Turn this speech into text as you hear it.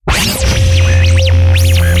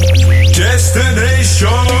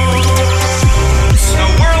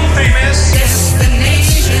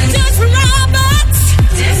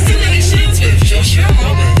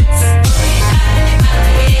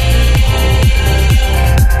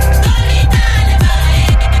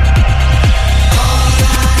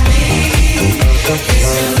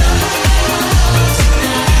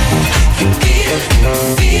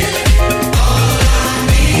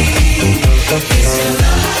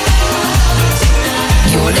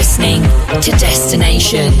You're listening to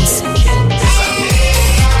Destinations.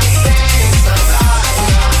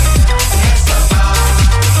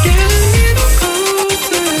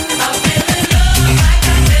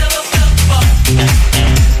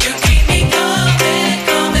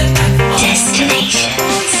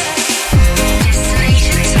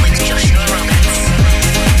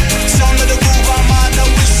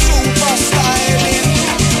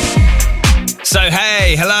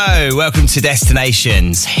 Welcome to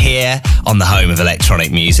Destinations, here on the home of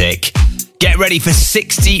electronic music. Get ready for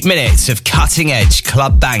 60 minutes of cutting-edge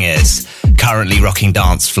club bangers, currently rocking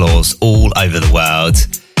dance floors all over the world.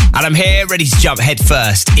 And I'm here ready to jump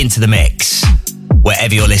headfirst into the mix.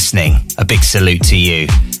 Wherever you're listening, a big salute to you.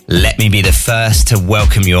 Let me be the first to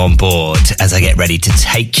welcome you on board as I get ready to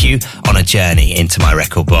take you on a journey into my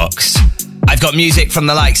record box. I've got music from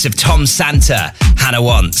the likes of Tom Santa, Hannah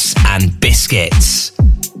Wants and Biscuits.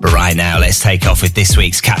 But right now, let's take off with this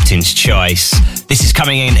week's Captain's Choice. This is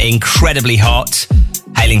coming in incredibly hot,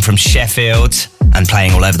 hailing from Sheffield and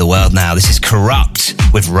playing all over the world now. This is Corrupt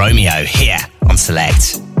with Romeo here on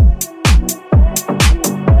Select.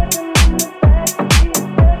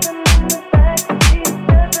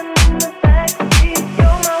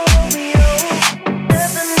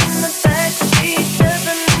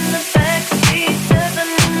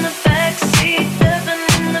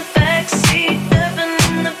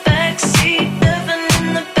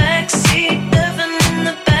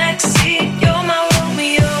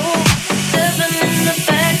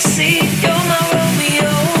 You're my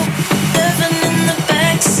Romeo, living in the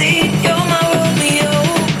backseat.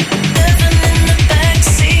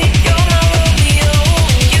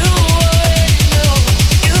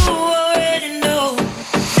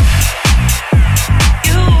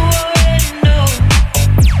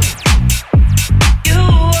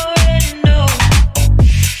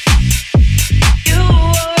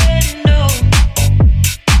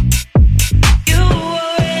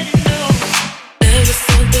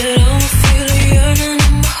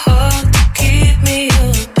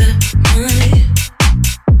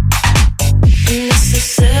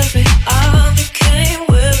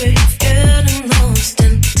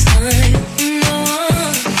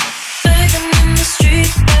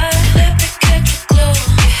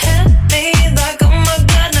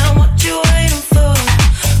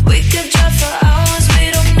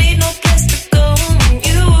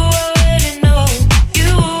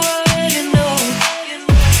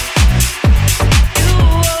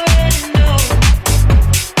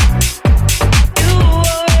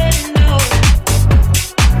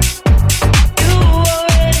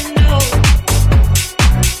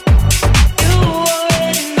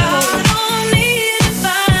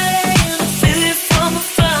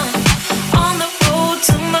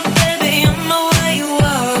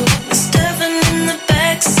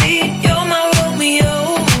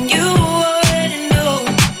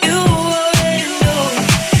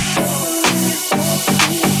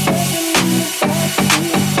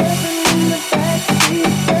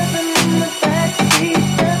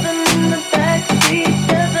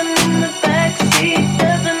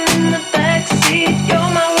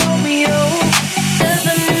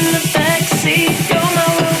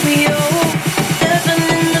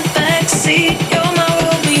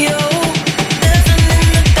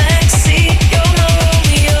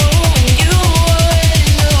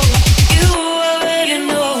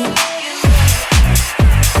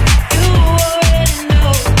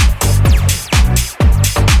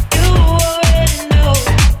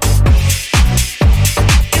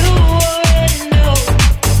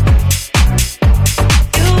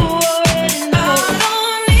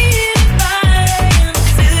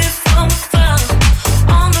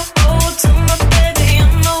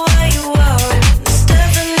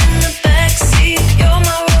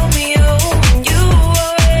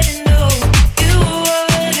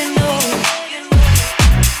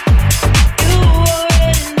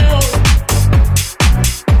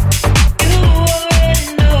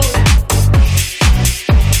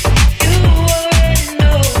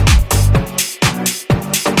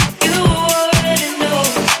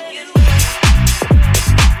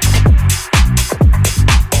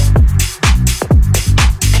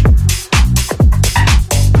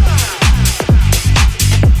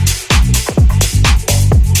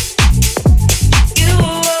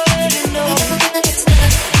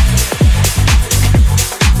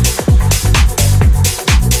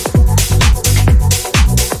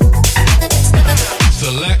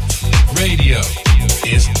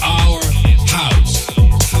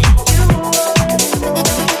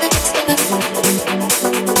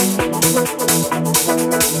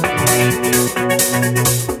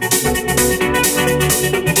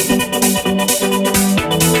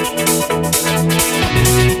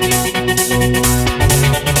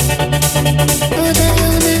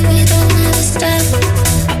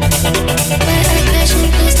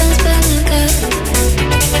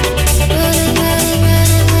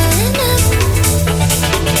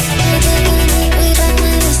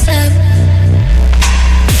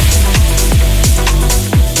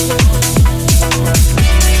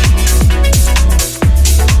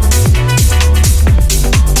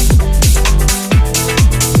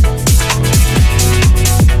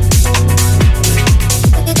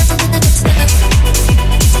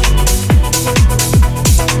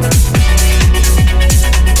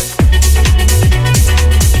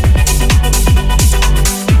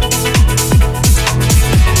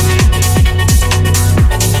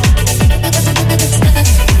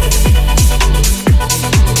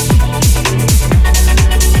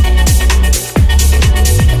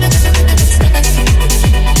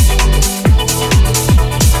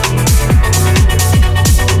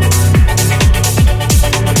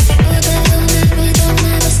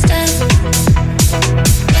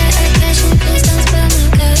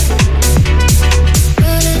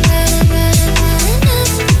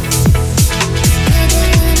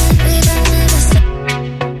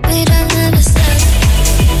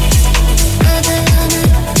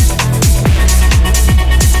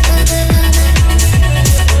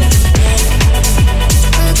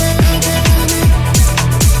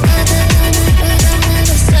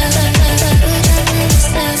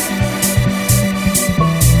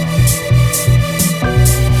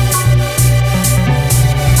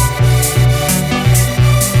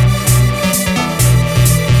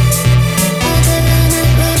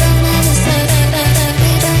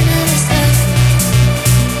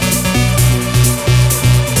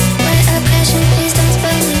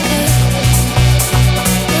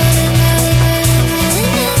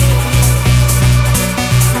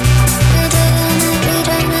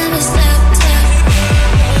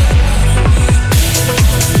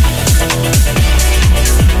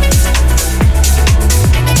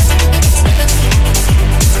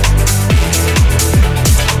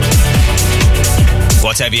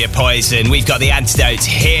 over your poison. We've got the antidote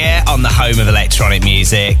here on the home of electronic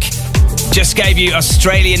music. Just gave you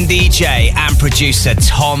Australian DJ and producer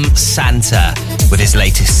Tom Santa with his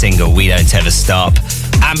latest single, We Don't Ever Stop.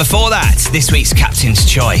 And before that, this week's Captain's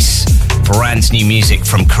Choice, brand new music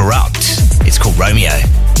from Corrupt. It's called Romeo.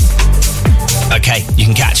 Okay, you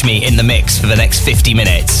can catch me in the mix for the next 50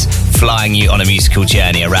 minutes, flying you on a musical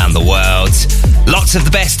journey around the world. Lots of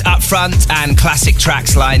the best up front and classic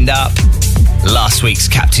tracks lined up. Last week's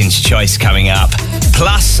Captain's Choice coming up.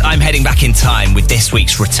 Plus, I'm heading back in time with this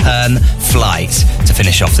week's return flight to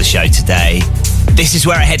finish off the show today. This is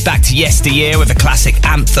where I head back to yesteryear with a classic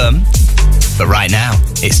anthem. But right now,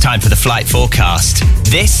 it's time for the flight forecast.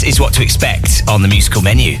 This is what to expect on the musical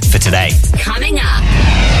menu for today. Coming up.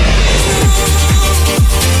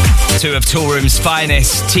 Two of Toolroom's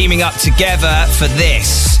finest teaming up together for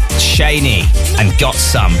this. Shaney and Got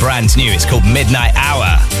Some, brand new. It's called Midnight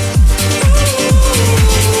Hour.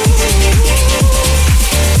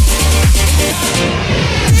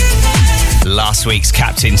 Last week's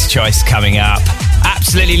Captain's Choice coming up.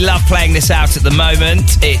 Absolutely love playing this out at the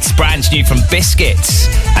moment. It's brand new from Biscuits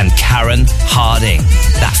and Karen Harding.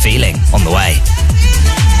 That Feeling on the way.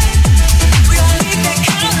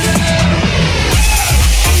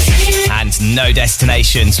 And no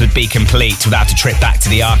destinations would be complete without a trip back to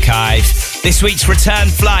the archive. This week's return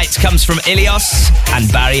flight comes from Ilios and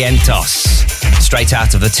Barrientos. Straight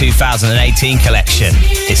out of the 2018 collection.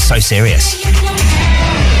 It's So Serious.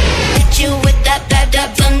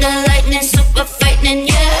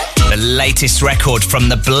 The latest record from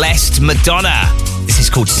the blessed Madonna. This is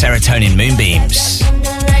called Serotonin Moonbeams.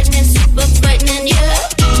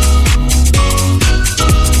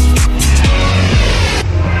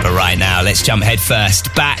 But right now, let's jump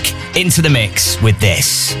headfirst back into the mix with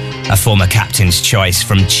this. A former Captain's Choice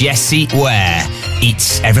from Jessie Ware.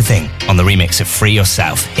 Eats Everything on the remix of Free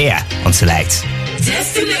Yourself here on Select.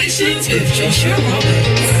 Destinations with Joshua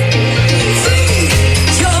Roberts.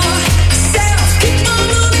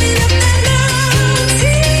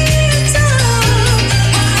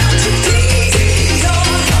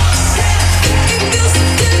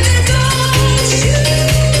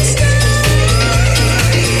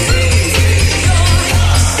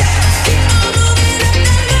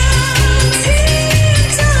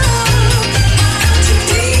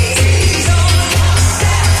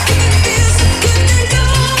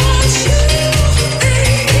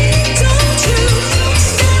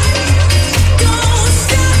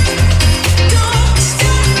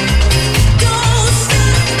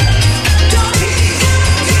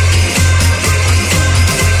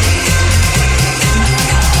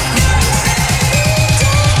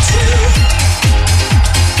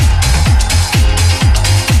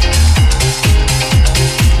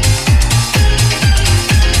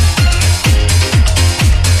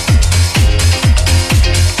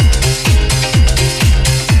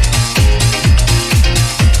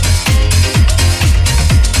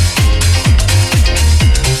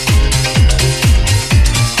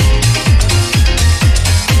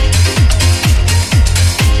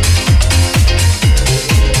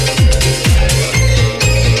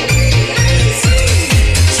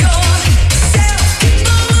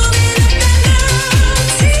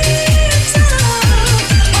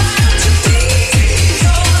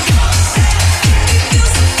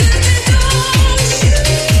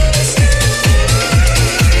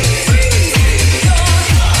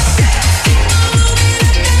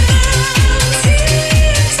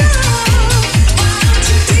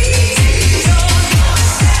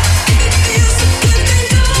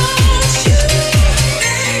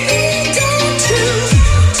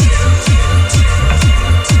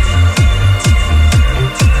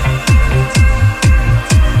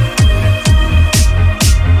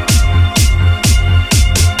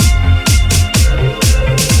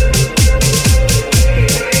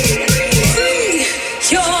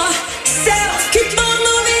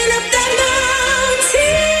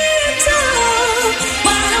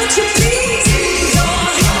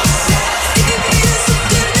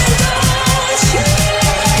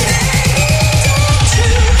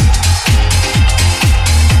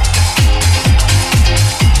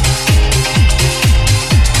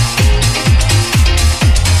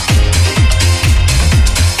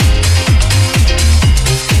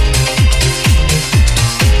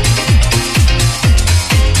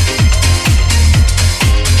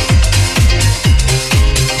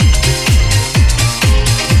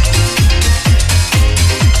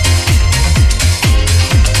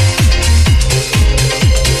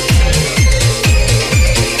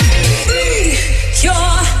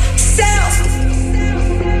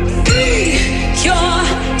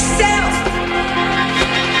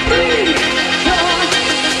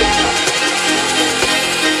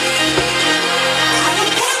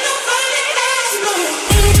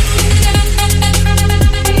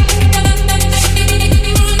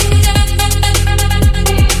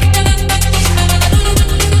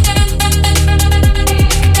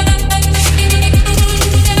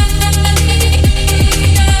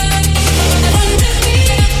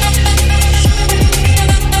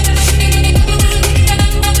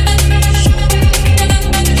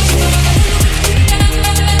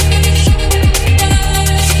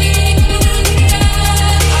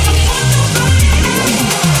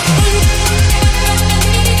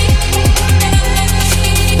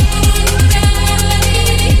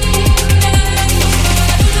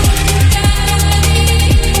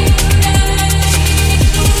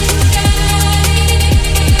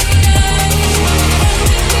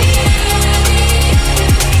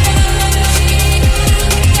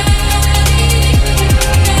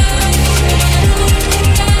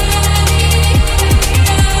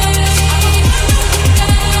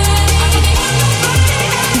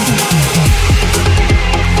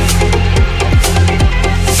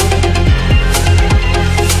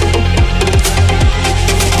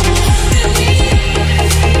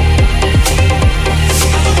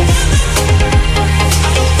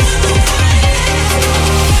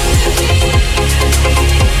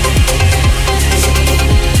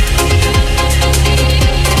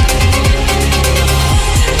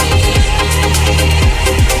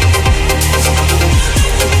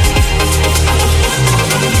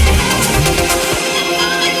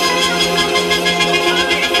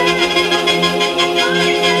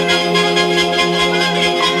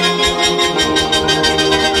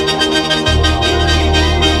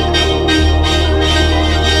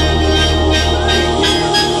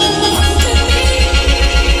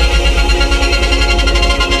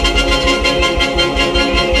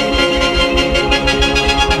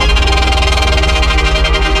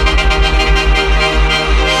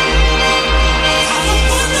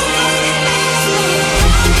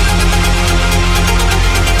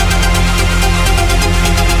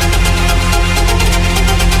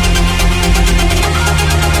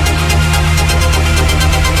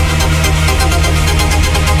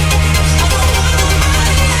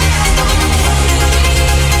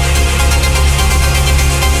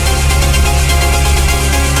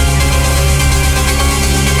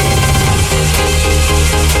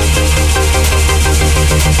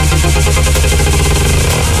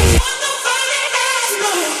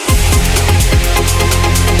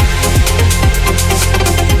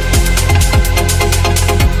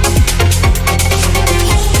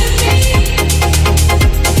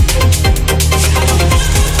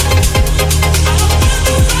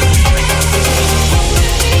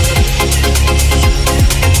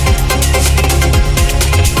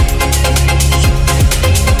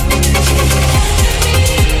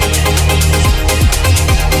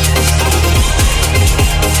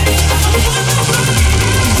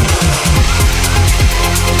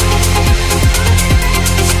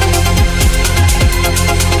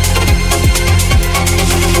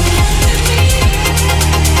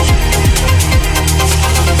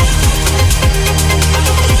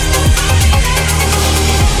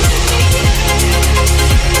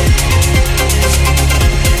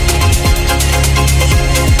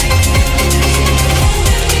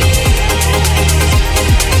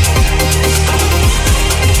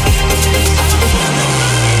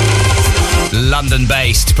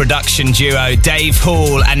 London-based production duo Dave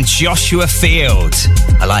Hall and Joshua Field.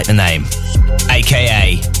 I like the name.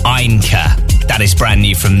 AKA Einka. That is brand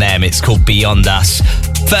new from them. It's called Beyond Us.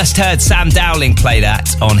 First heard Sam Dowling play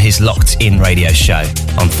that on his Locked In radio show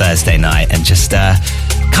on Thursday night and just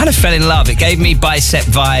kind of fell in love. It gave me Bicep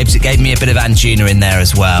vibes. It gave me a bit of Anjuna in there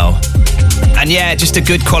as well. And yeah, just a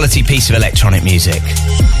good quality piece of electronic music.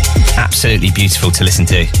 Absolutely beautiful to listen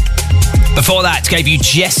to. Before that, gave you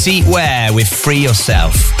Jessie Ware with Free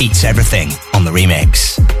Yourself, Eats Everything on the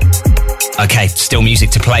remix. Okay, still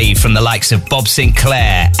music to play from the likes of Bob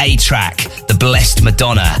Sinclair, A-Track, The Blessed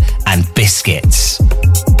Madonna and Biscuits.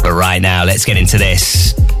 But right now, let's get into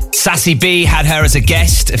this. Sassy B had her as a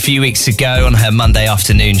guest a few weeks ago on her Monday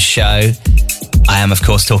afternoon show. I am, of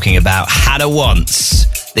course, talking about Hannah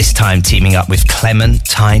Wants, this time teaming up with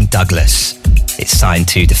Clementine Douglas. It's signed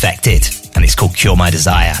to Defected, and it's called Cure My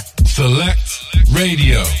Desire. Select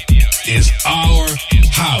Radio is our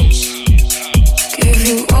house. Give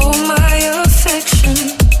you all my affection.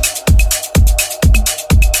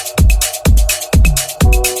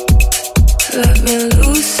 Let me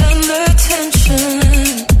loosen the tension.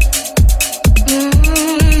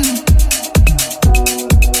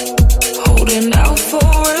 Holding out for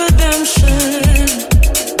redemption.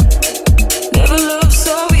 Never loved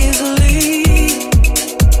so easily.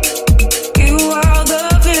 You are the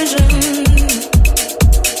vision.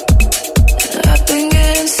 And I've been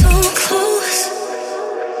getting so close.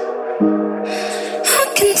 I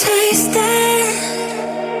can taste it.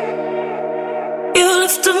 You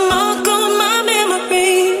left a mark on my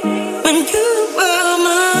memory when you were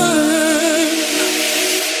mine.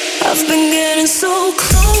 I've been getting so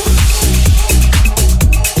close.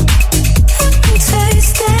 I can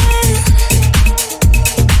taste it.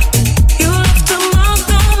 You left a mark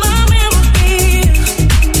on my memory.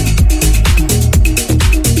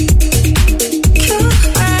 You're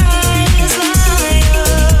my desire.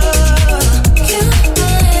 You're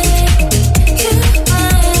my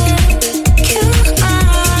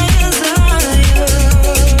desire.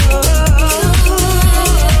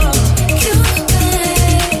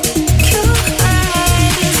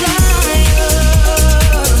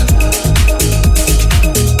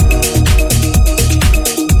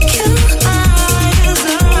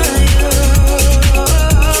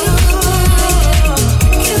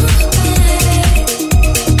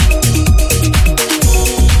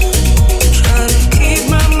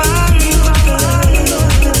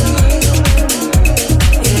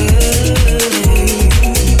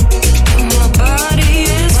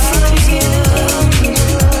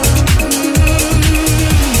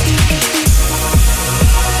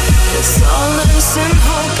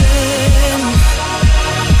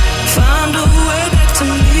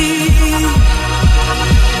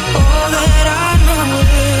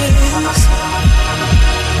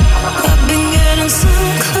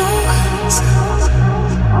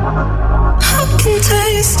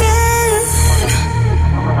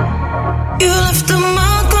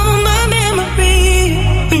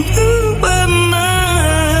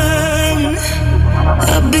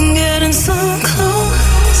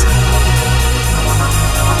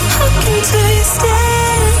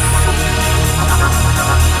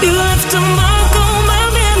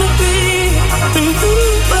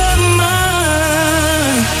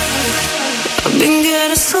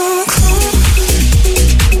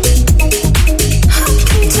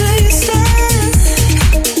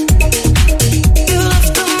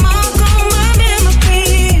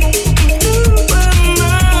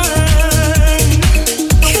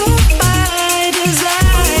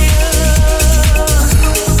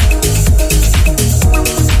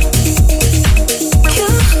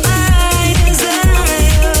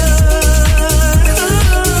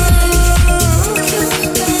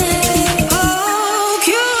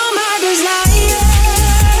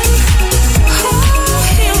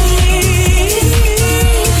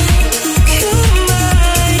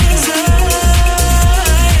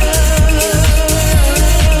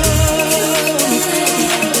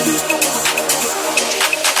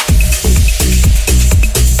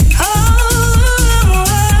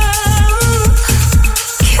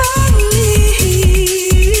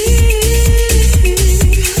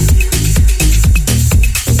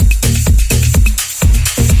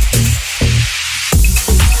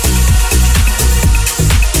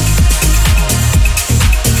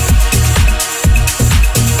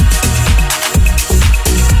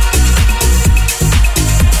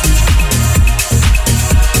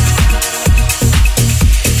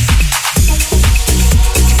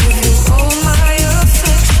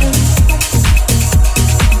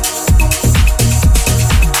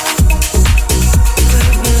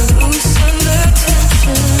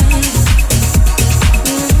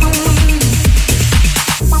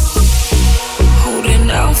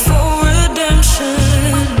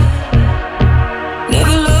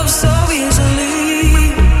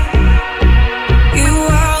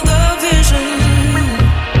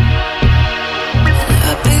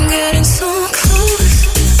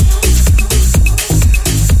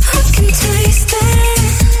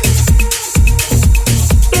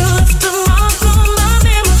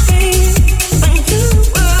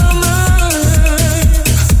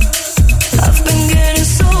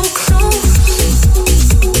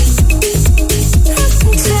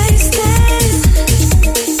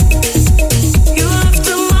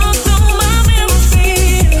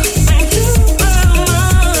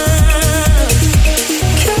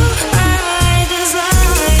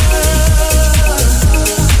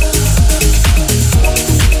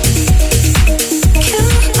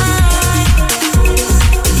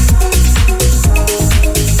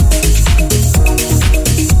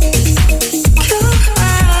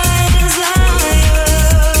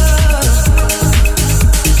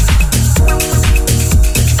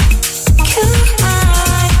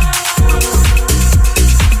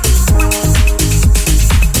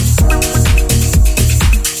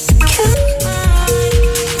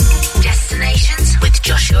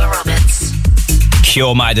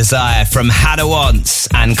 You're My Desire from Hannah Wants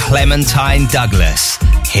and Clementine Douglas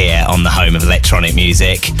here on the home of electronic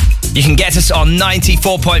music. You can get us on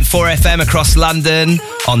 94.4 FM across London,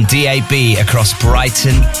 on DAB across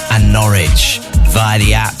Brighton and Norwich, via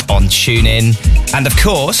the app on TuneIn, and of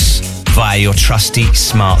course, via your trusty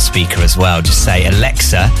smart speaker as well. Just say,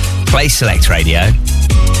 Alexa, play Select Radio,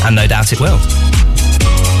 and no doubt it will.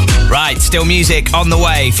 Right, still music on the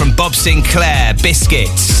way from Bob Sinclair,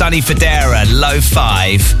 Biscuits, Sonny Fodera, Low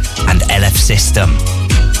 5 and LF System.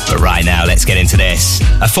 But right now, let's get into this.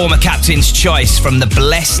 A former captain's choice from the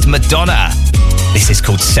blessed Madonna. This is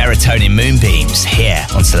called Serotonin Moonbeams here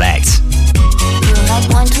on Select. You had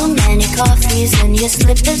one too many coffees and your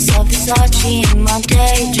slippers of Versace in my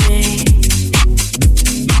daydream.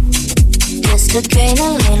 Just to gain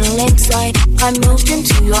a little insight, I moved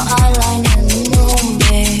into your eyeline and the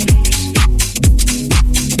moonbeams.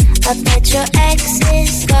 I bet your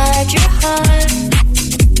exes guard your heart,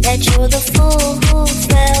 that you're the fool who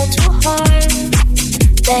fell too hard,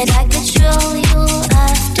 that I could show you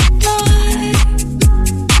after dark.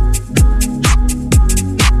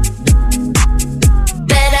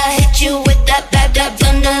 Bet I hit you with that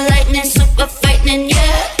thunder lightning, super frightening,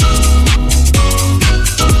 yeah.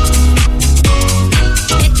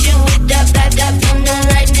 Hit you with that thunder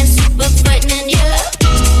lightning, super frightening, yeah.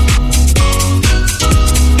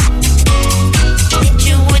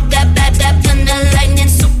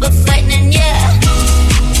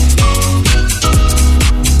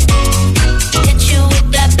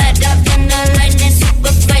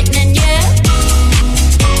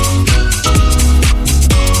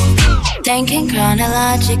 Thinking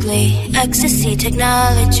chronologically, ecstasy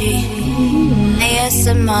technology,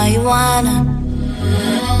 ASMR you wanna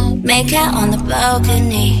make out on the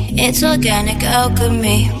balcony. It's organic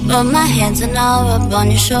alchemy, but my hands are now up on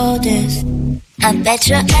your shoulders. I bet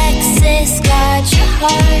your exes got your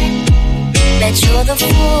heart, bet you're the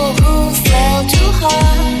fool who fell too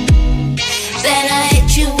hard. Then I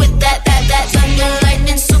hit you with that thunder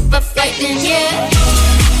lightning, super frightening, yeah.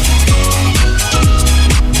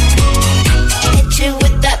 Hit you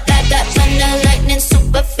with that thunder lightning,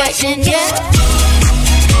 super frightening, yeah.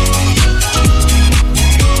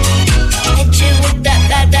 Hit you with that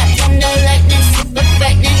thunder lightning, super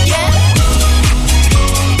frightening, yeah.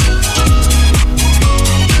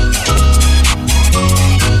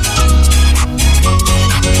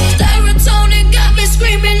 Serotonin got me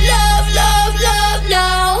screaming love, love, love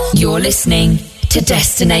now. You're listening to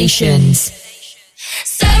Destinations.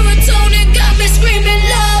 Serotonin got me screaming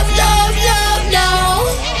love, love, love now.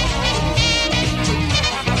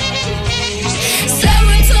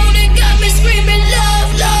 Serotonin got me screaming love,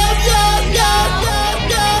 love, love, love, love,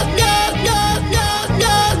 love, love, love,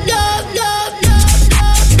 love, love, love,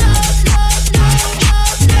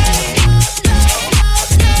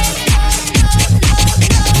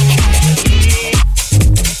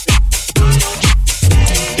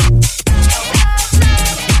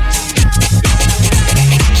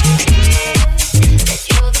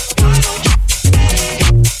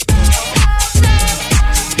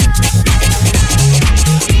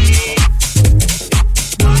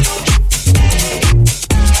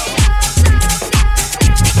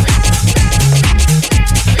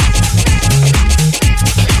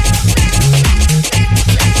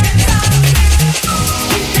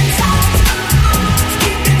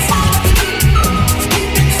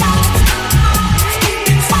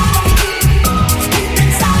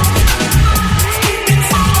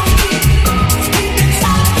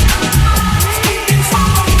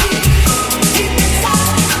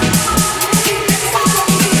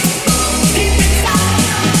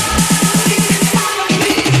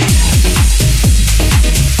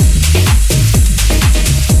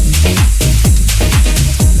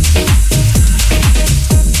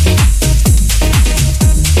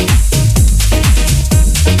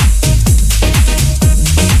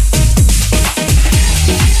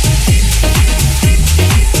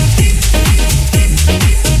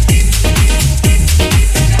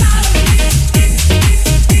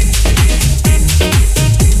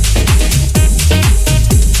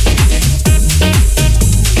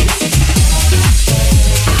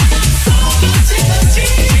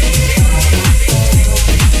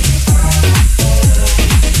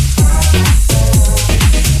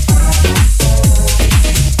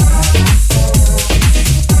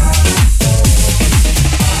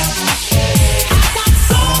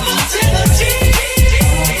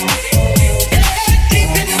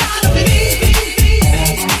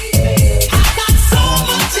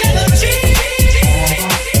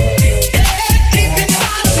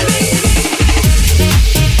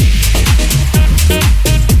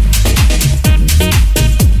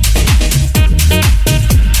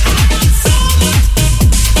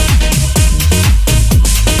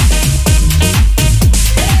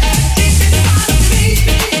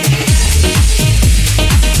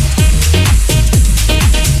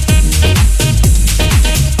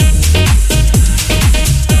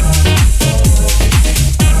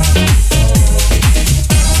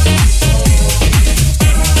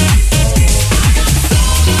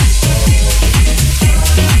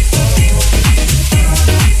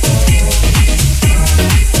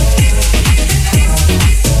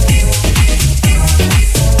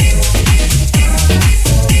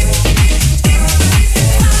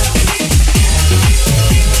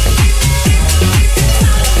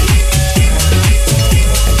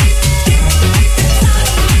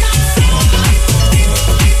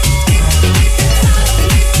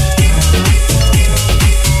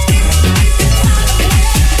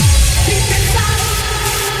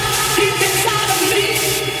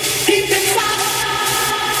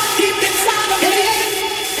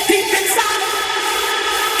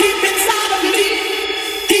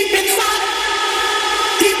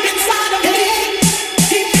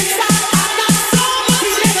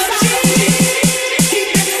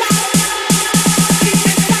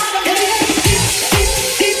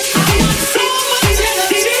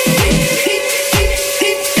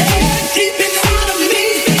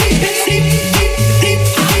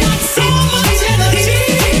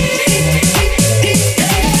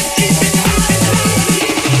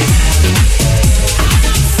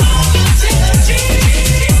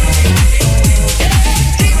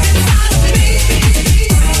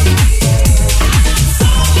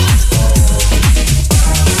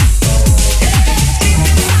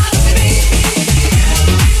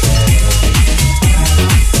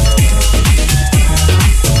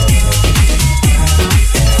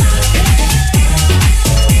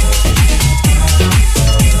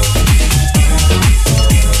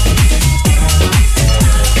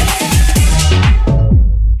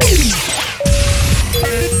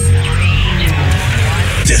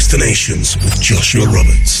 Destinations with Joshua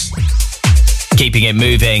Roberts. Keeping it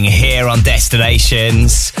moving here on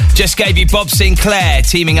Destinations. Just gave you Bob Sinclair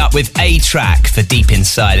teaming up with A-Track for Deep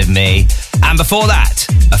Inside of Me. And before that,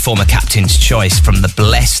 a former Captain's Choice from the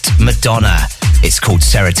Blessed Madonna. It's called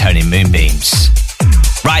Serotonin Moonbeams.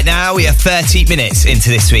 Right now, we are 30 minutes into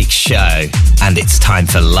this week's show, and it's time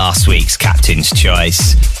for last week's Captain's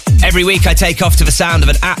Choice. Every week I take off to the sound of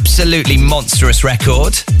an absolutely monstrous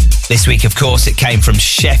record. This week, of course, it came from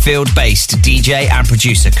Sheffield-based DJ and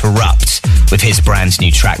producer Corrupt with his brand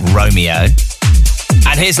new track Romeo.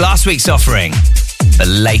 And here's last week's offering, the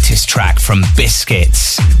latest track from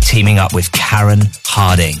Biscuits, teaming up with Karen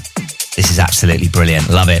Harding. This is absolutely brilliant,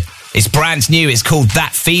 love it. It's brand new, it's called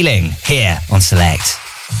That Feeling, here on Select.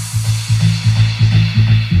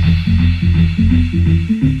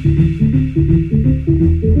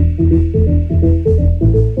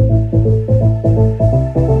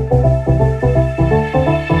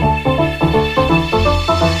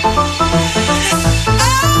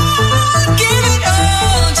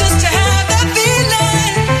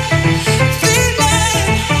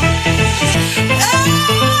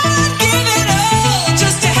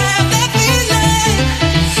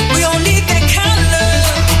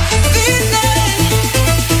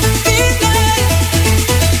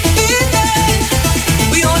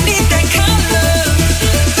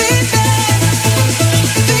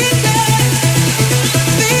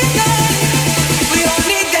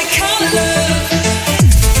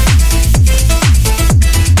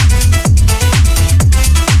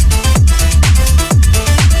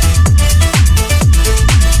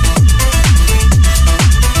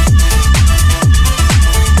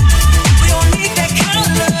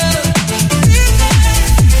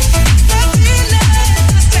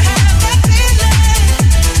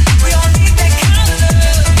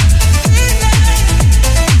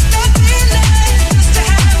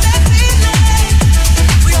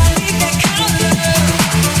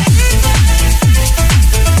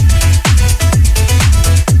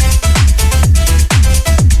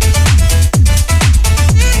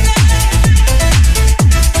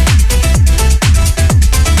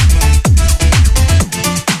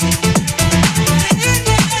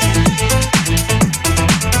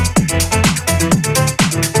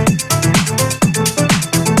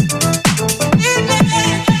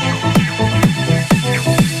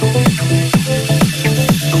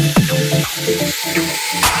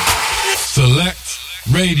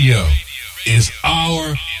 Radio is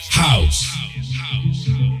our house.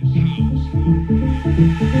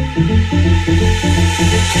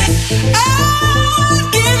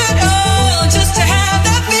 I'd give it all just to have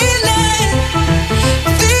that feeling.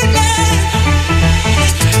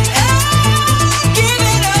 I'd give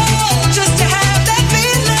it all just to have that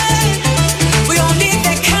feeling. We all need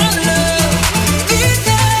that kind of love.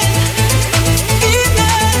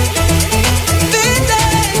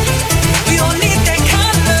 We all need that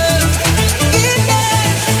kind of love.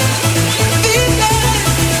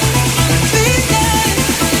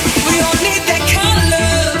 We all need that kind of love.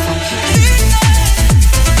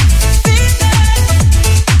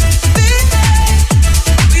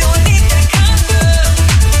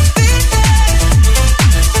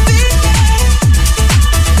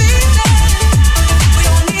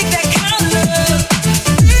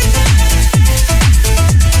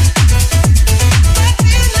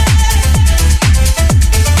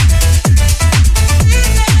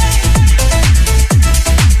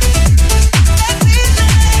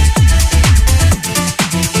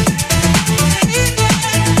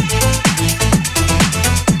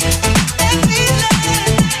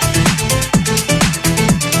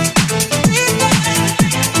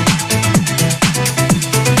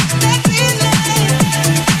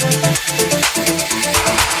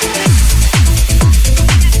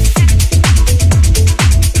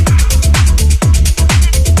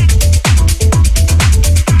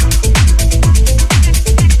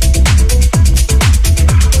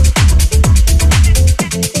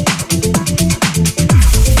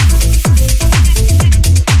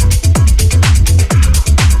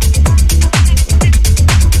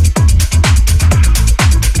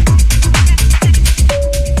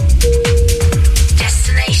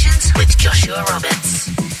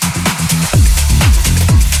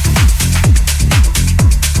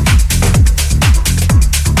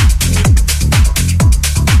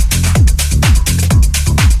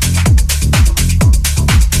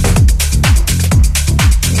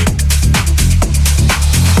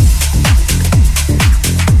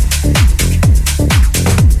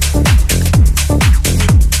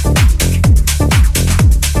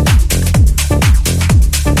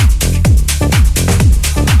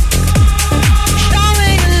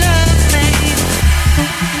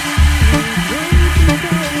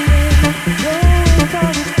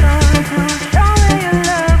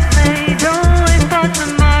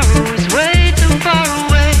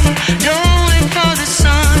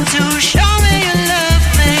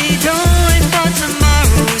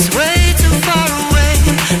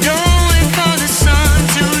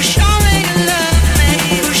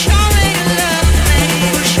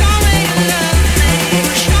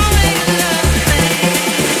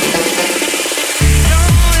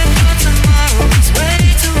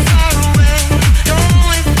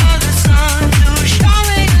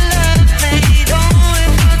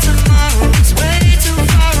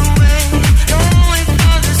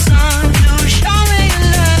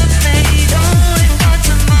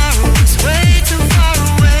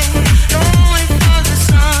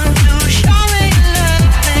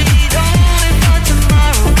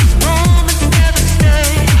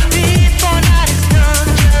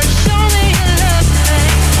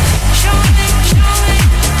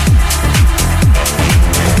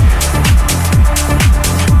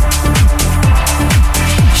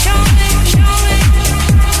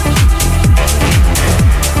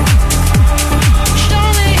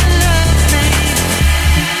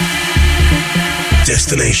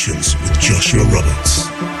 Destinations with Joshua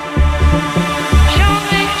Roberts.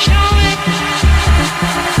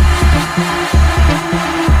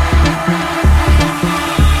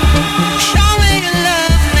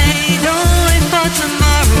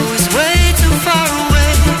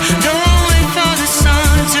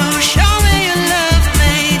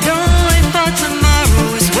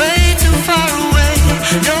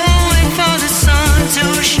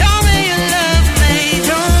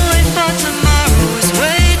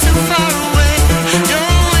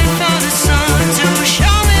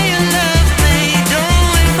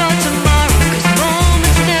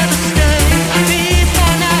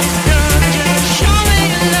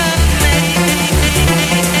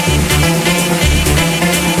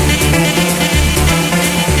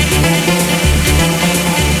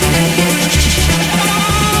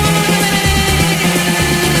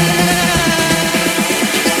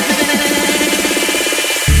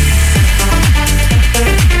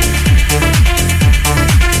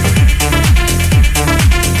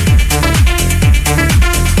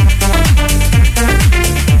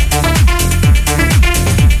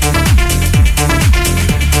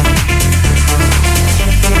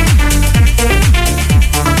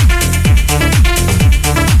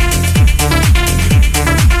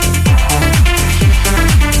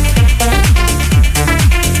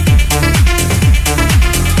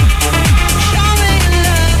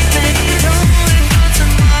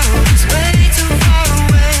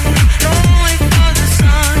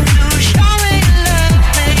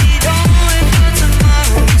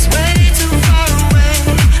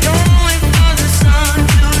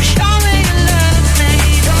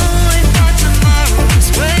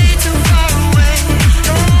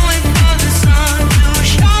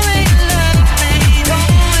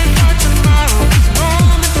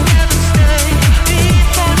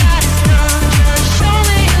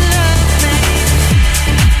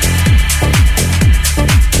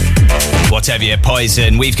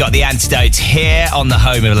 Poison. We've got the antidote here on the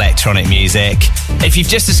home of electronic music. If you've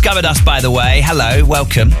just discovered us, by the way, hello,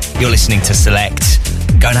 welcome. You're listening to Select.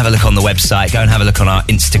 Go and have a look on the website. Go and have a look on our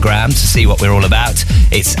Instagram to see what we're all about.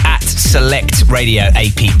 It's at Select Radio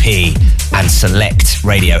APP and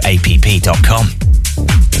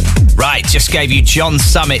selectradioapp.com. Right, just gave you John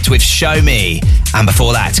Summit with Show Me. And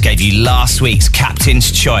before that, gave you last week's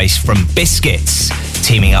Captain's Choice from Biscuits,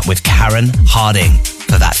 teaming up with Karen Harding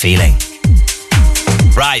for That Feeling.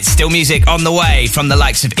 Right, still music on the way from the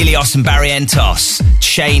likes of Ilios and Barrientos,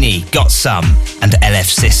 Cheney, Got Some, and LF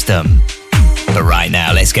System. But right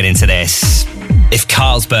now, let's get into this. If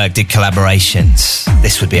Carlsberg did collaborations,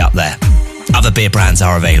 this would be up there. Other beer brands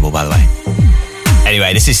are available, by the way.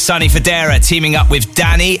 Anyway, this is Sonny Fodera teaming up with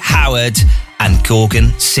Danny Howard and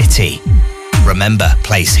Gorgon City. Remember,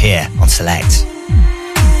 plays here on Select.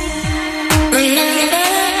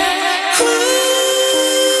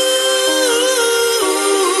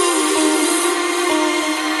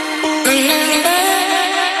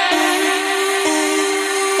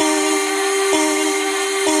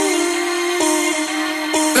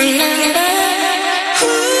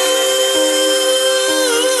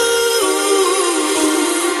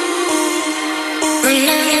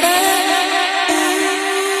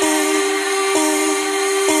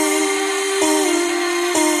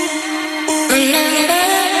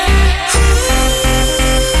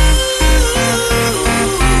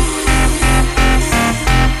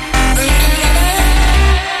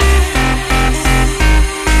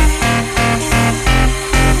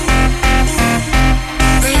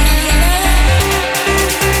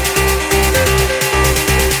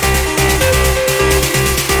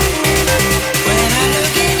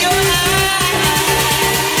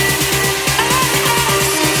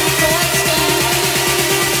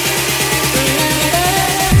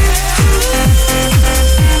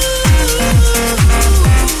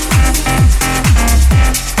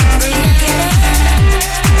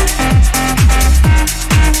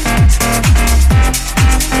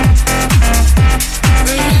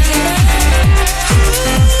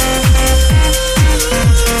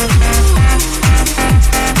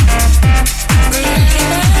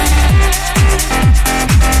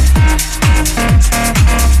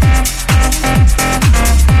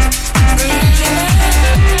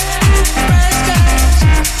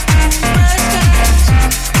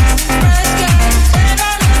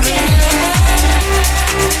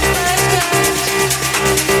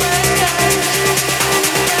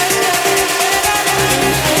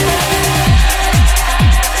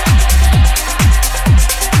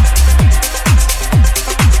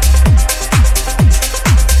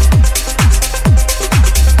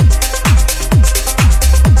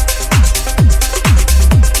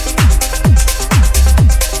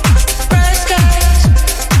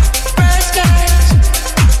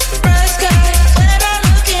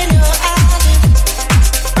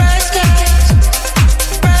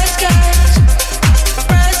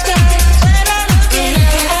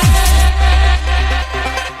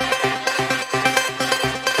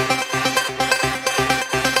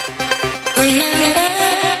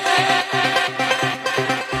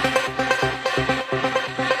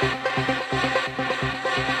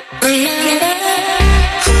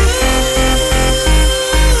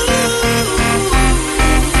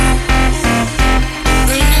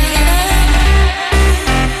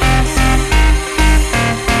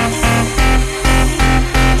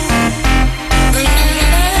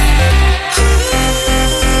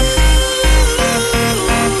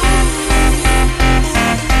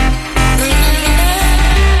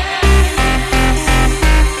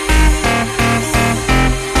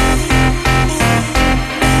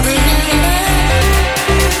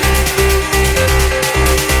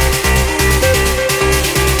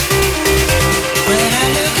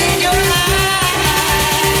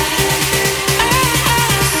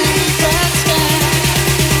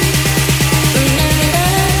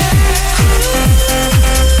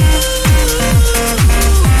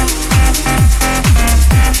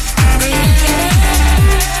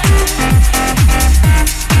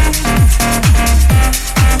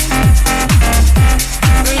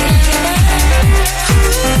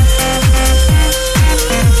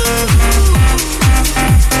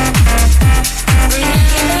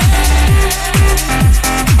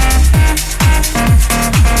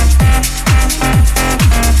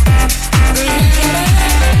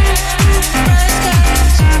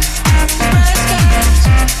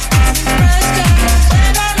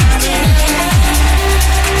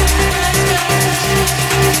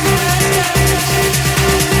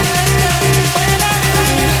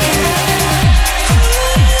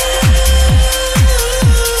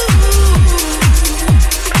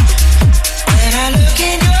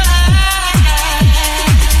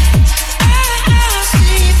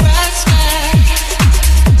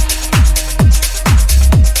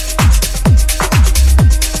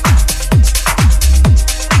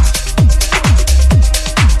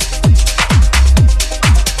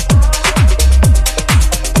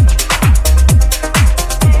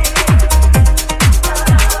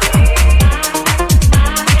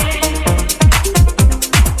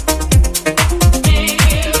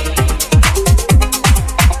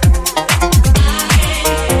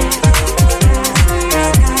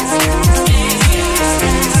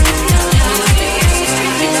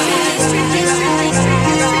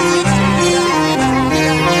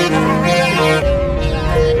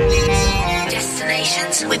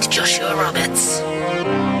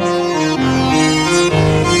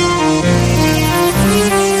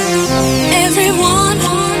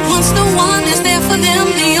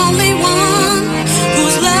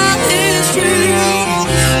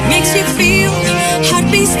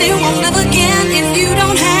 they won't love again if you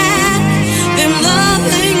don't have them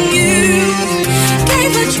loving you.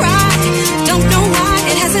 Gave a try, don't know why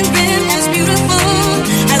it hasn't been as beautiful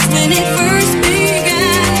as when it first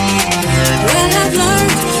began. Well, I've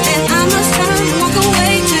learned that I must turn, walk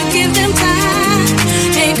away to give them time.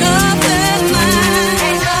 Make up their mind,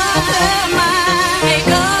 make up their mind, make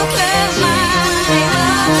up their mind, make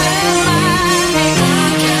up their mind, make up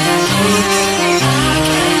their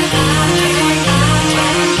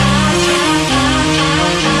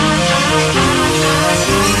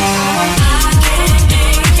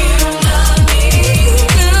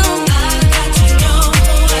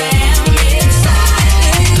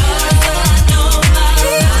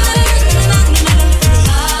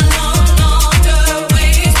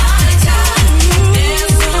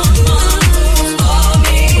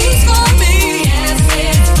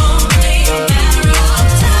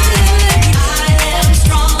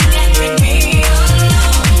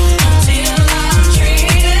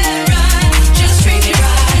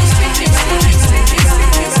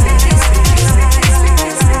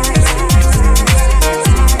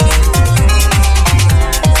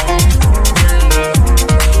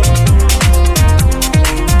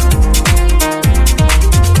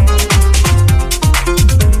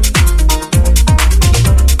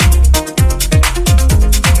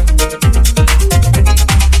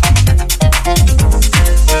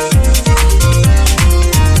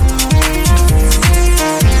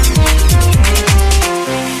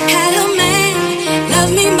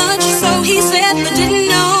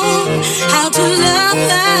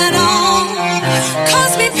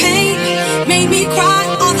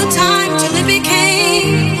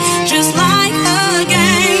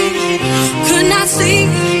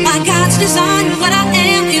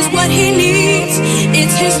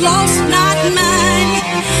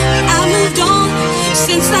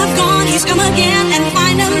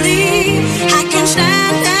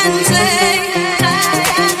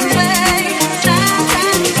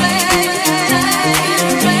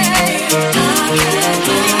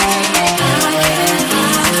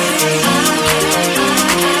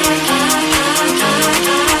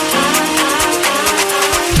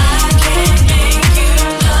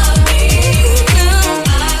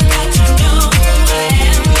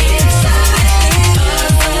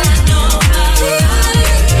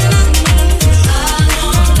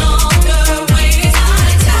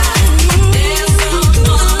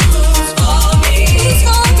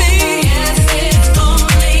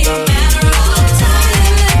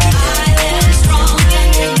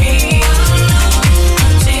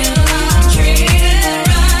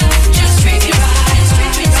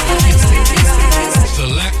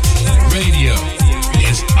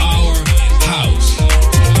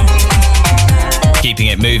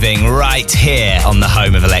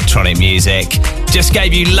electronic music. Just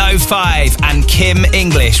gave you Low Five and Kim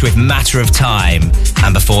English with Matter of Time.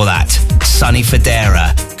 And before that, Sonny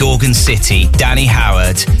Fodera, Gorgon City, Danny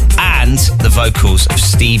Howard, and the vocals of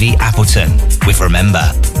Stevie Appleton with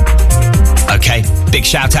Remember. Okay, big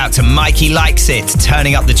shout out to Mikey Likes It,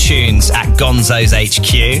 turning up the tunes at Gonzo's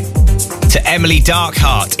HQ. To Emily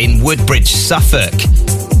Darkheart in Woodbridge, Suffolk.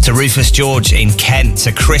 To Rufus George in Kent,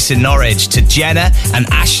 to Chris in Norwich, to Jenna and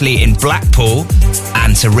Ashley in Blackpool,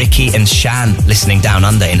 and to Ricky and Shan listening down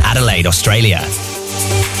under in Adelaide, Australia.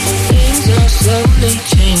 Things are slowly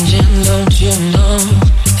changing, don't you know?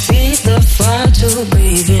 Feed the fire to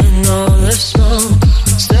breathe in all the smoke.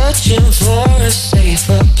 Searching for a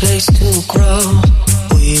safer place to grow.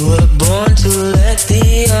 We were born to let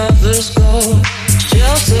the others go.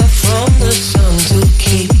 Shelter from the sun to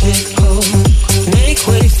keep it cold. Make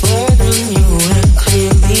way for the new and clear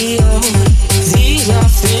the old. These are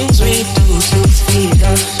things we do to feed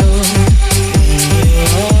our soul. We're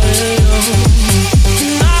all alone.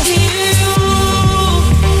 And I hear you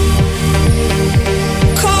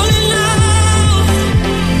calling out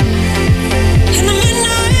in the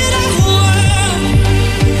midnight hour.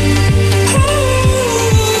 Ooh.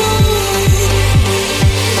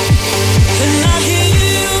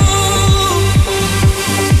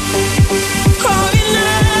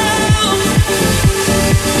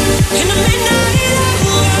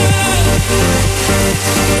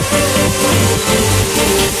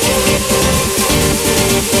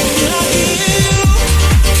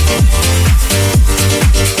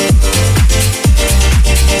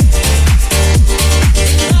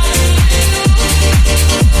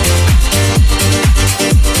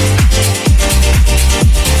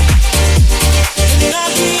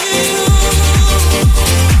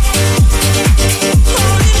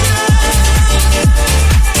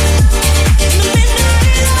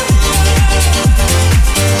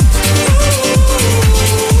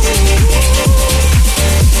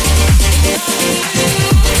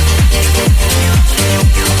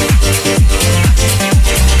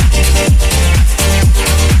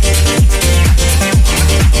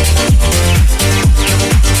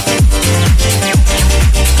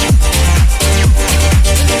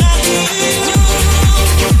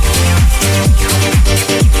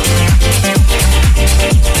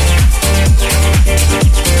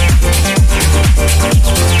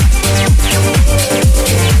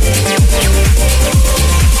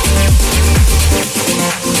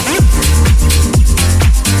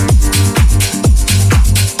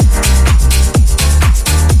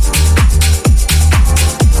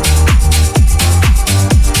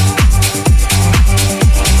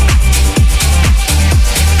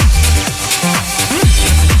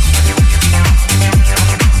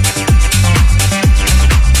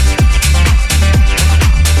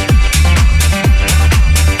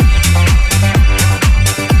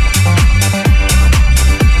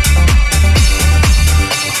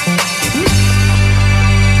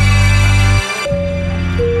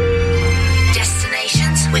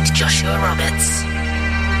 Roberts.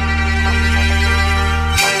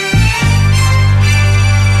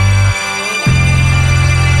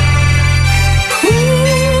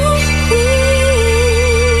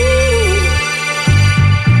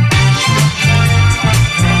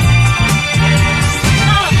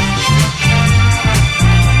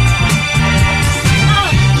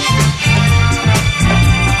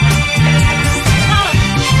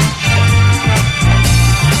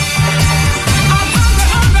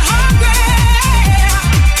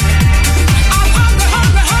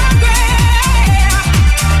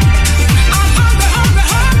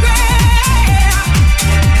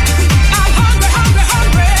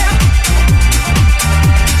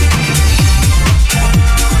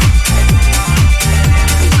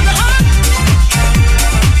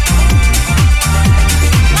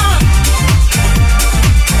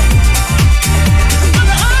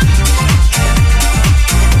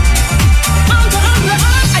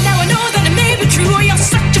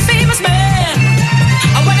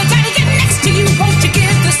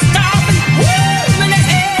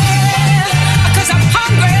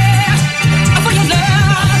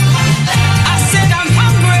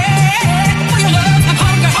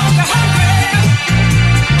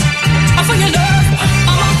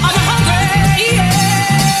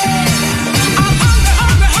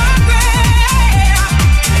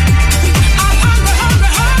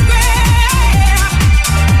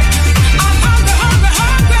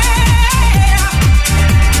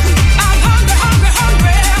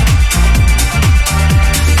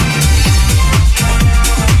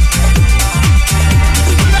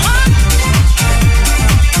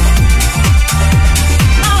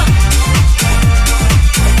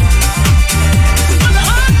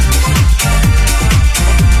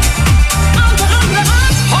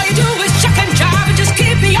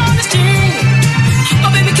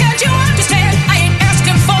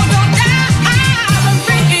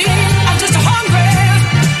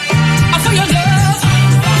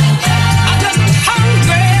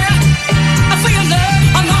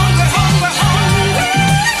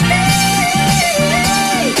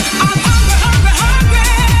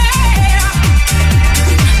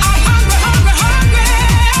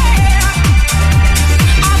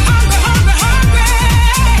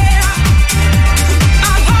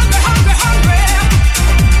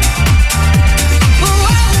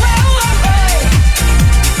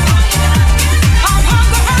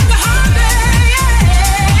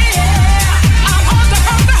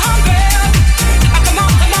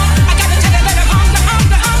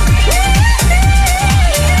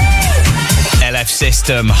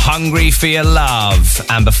 Hungry for Your Love,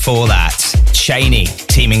 and before that, Cheney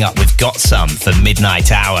teaming up with Got Some for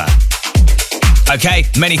Midnight Hour. Okay,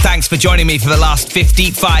 many thanks for joining me for the last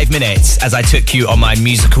 55 minutes as I took you on my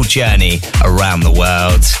musical journey around the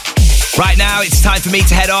world. Right now, it's time for me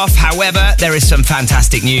to head off. However, there is some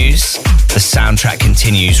fantastic news. The soundtrack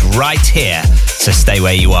continues right here, so stay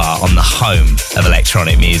where you are on the home of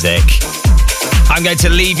electronic music. I'm going to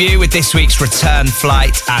leave you with this week's return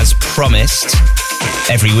flight as promised.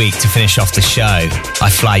 Every week to finish off the show, I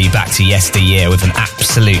fly you back to yesteryear with an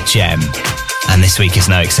absolute gem. And this week is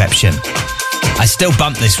no exception. I still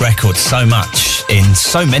bump this record so much in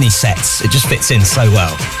so many sets. It just fits in so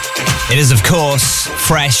well. It is, of course,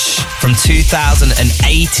 fresh from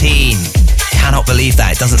 2018. Cannot believe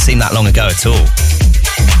that. It doesn't seem that long ago at all.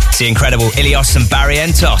 It's the incredible Ilios and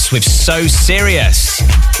Barrientos with So Serious.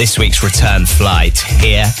 This week's return flight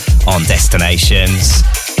here on Destinations.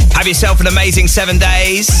 Have yourself an amazing 7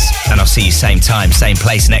 days, and I'll see you same time, same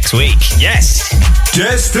place next week. Yes!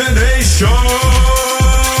 Destination!